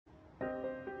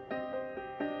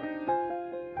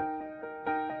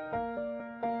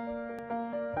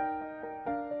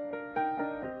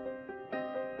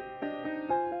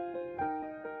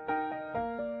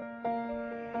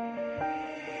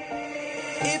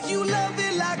If you love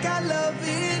it like I love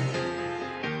it,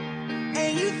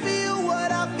 and you feel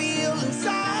what I feel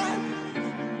inside,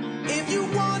 if you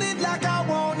want it like I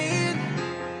want it,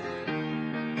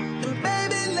 then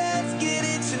baby, let's get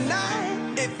it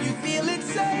tonight. If you feel it,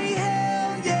 say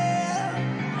hell yeah.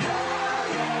 Hell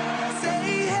yeah.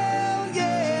 Say hell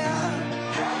yeah.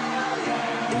 Hell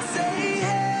yeah. And say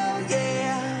hell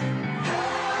yeah.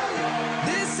 Hell yeah.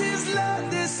 This is love,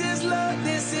 this is love,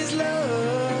 this is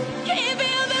love. Can you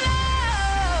feel the love?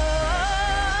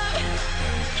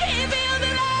 Can you feel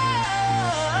the love?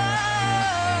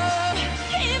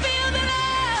 Can you feel the love?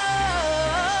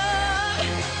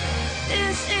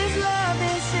 This is love,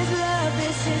 this is love,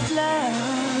 this is love.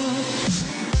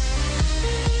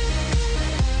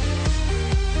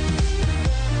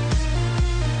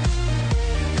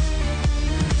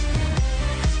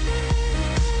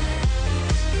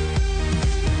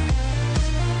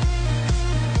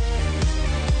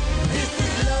 This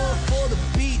is love for the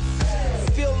beats,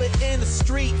 feel it in the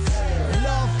streets.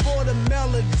 Love for the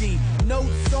melody,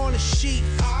 notes on the sheet.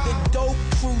 The dope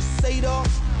crusader,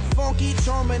 funky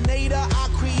terminator. I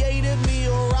created me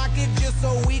a rocket just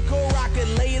so we could rock it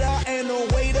later. And the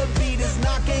way the beat is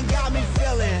knocking got me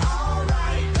feeling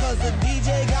alright, cause the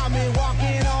DJ got me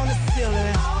walking on the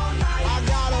ceiling. I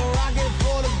got a rocket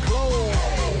for the globe,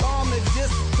 on the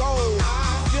disco.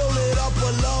 Fill it up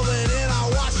with love and then I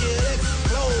watch it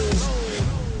explode.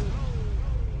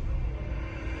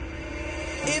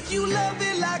 If you love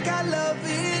it like I love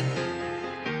it,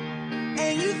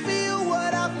 and you feel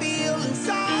what I feel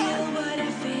inside,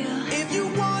 if you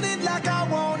want it like I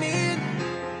want it,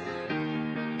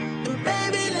 then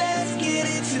baby, let's get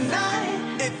it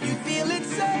tonight. If you feel it,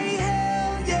 say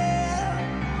hell yeah.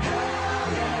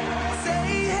 Hell yeah.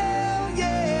 Say hell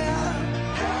yeah.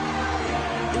 Hell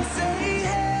yeah. And say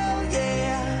hell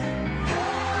yeah.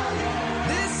 Hell yeah.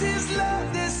 This is love,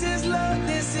 this is love,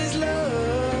 this is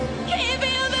love. Can you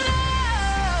feel the love?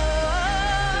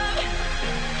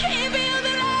 Can you feel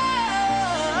the love?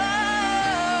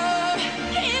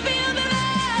 Can you feel the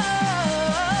love?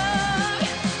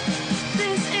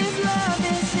 This is love,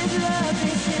 this is love,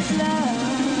 this is love.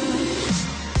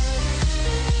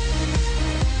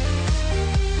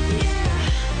 Yeah.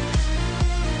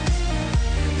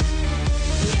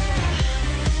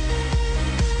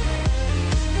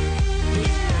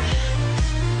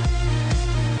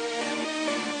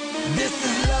 This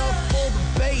is love for the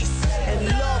bass and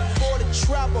love for the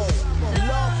treble,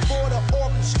 love for the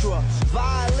orchestra,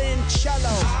 violin,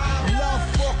 cello, love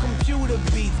for computer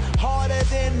beats, harder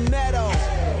than metal,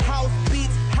 house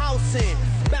beats, housing,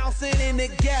 bouncing in the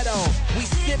ghetto. We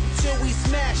sip till we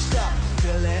smashed up,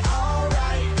 feeling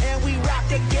alright, and we rock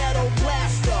the ghetto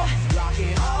blaster,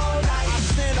 rocking all night. I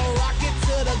send a rocket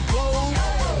to the globe,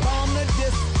 on the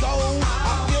disco. I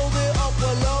filled it up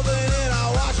with love and then I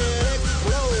watch it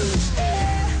explode.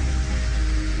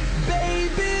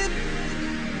 Baby,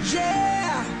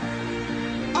 yeah,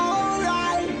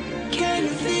 alright, can you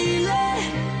feel it?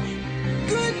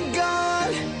 Good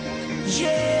God,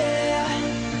 yeah,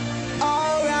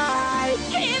 alright.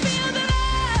 Can you feel the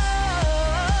love?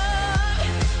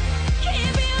 Can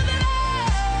you feel the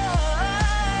love?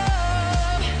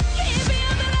 Can you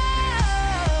feel the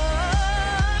love?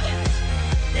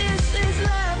 This is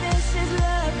love, this is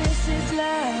love, this is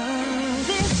love.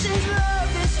 This is love,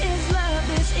 this is love,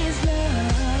 this is love.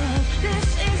 This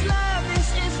is love, this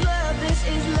is love, this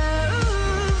is love.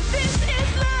 This is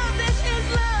love, this is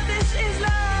love, this is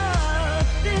love.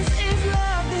 This is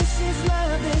love, this is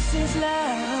love, this is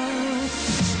love.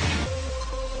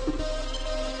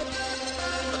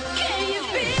 Can you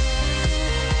feel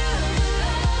the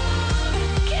love?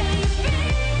 Can you feel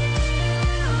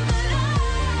the love?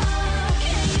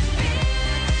 Can you feel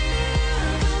the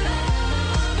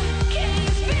love? Can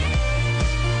you feel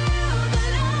the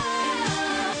love?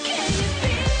 Can you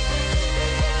feel the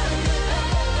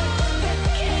love?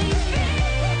 Can you feel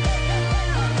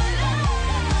the love?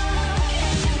 Can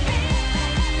you feel the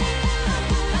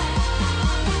love?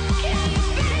 Can you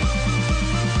feel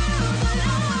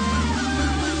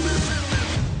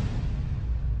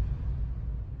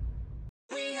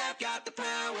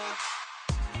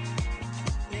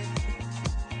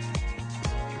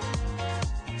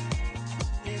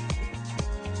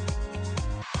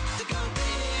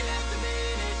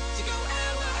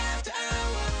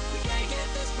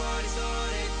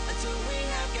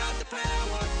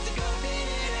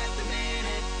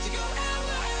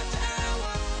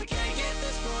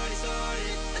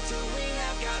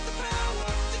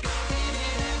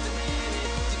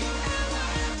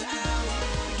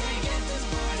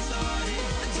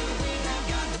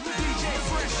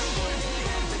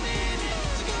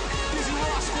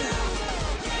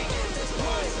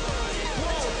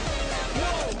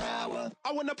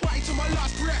I wanna party to my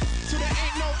last breath, till there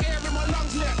ain't no air in my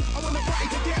lungs left. I wanna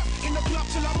party to death, in the club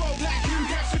till I'm old like you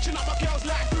have. Switching up my girls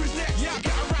like who's next? Yeah, I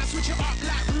get around, switch it up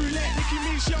like roulette. Nicki,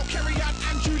 Michelle, Carrie Ann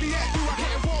and Juliet. Do I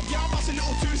get involved? Yeah, I bust a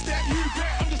little two-step. You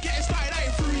bet, I'm just getting started, I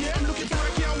ain't through yet. I'm looking for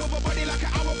a girl with a body like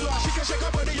an hourglass. She can shake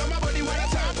her body on my body when I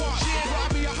time bar. She ain't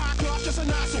gotta be a high class, just a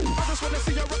nice one. I just wanna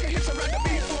see her rockin' hips around the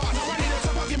beat floor. Now I need a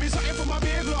top, give me something for my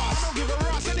beer glass. I don't give a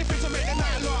ass, anything to make the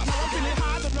night last. Now I'm feeling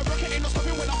hard on the rocket, ain't no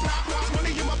stopping when I fly past.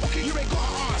 Money in my pocket, you ain't got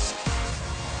to ask.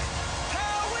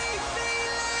 How we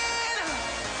feeling?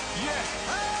 Yeah.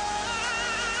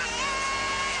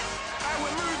 And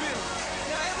we're moving.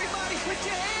 Now everybody put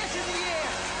your hands in the air.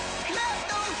 Clap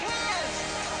those hands.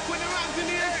 Put your hands in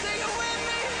the air. Sing it with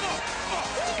me.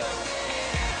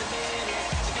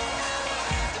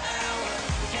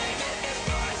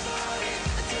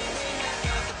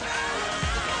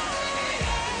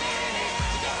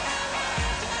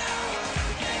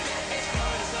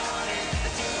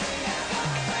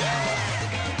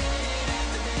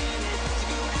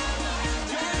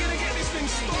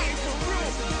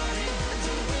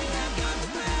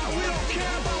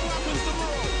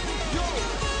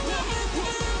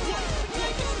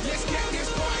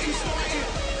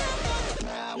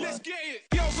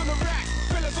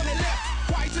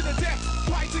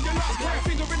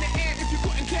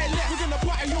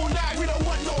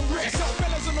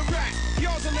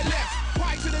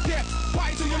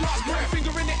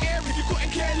 Finger in the air if you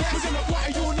couldn't care less. We're gonna